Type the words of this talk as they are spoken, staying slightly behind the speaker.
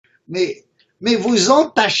mais vous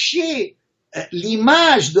entachez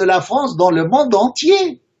l'image de la France dans le monde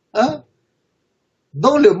entier. Hein?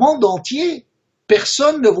 Dans le monde entier.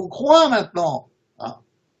 Personne ne vous croit maintenant. Hein?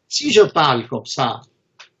 Si je parle comme ça,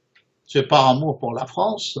 c'est par amour pour la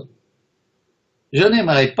France. Je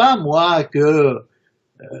n'aimerais pas, moi, que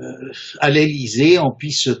à l'Élysée, on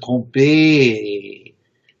puisse se tromper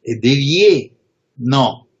et dévier.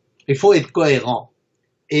 Non, il faut être cohérent.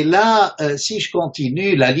 Et là, si je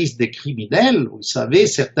continue la liste des criminels, vous savez,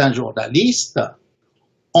 certains journalistes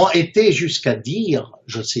ont été jusqu'à dire,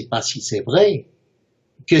 je ne sais pas si c'est vrai,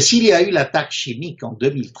 que s'il y a eu l'attaque chimique en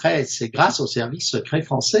 2013, c'est grâce aux services secrets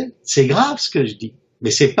français. C'est grave ce que je dis,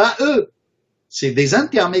 mais c'est pas eux, c'est des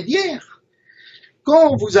intermédiaires.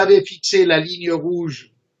 Quand vous avez fixé la ligne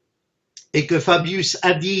rouge et que Fabius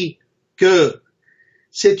a dit que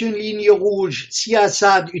c'est une ligne rouge, si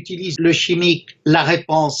Assad utilise le chimique, la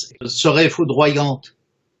réponse serait foudroyante.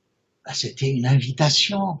 Ben, c'était une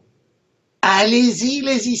invitation. Allez-y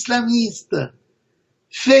les islamistes,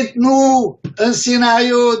 faites-nous un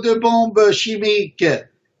scénario de bombe chimique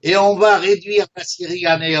et on va réduire la Syrie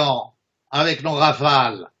à néant avec nos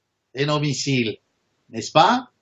rafales et nos missiles, n'est-ce pas?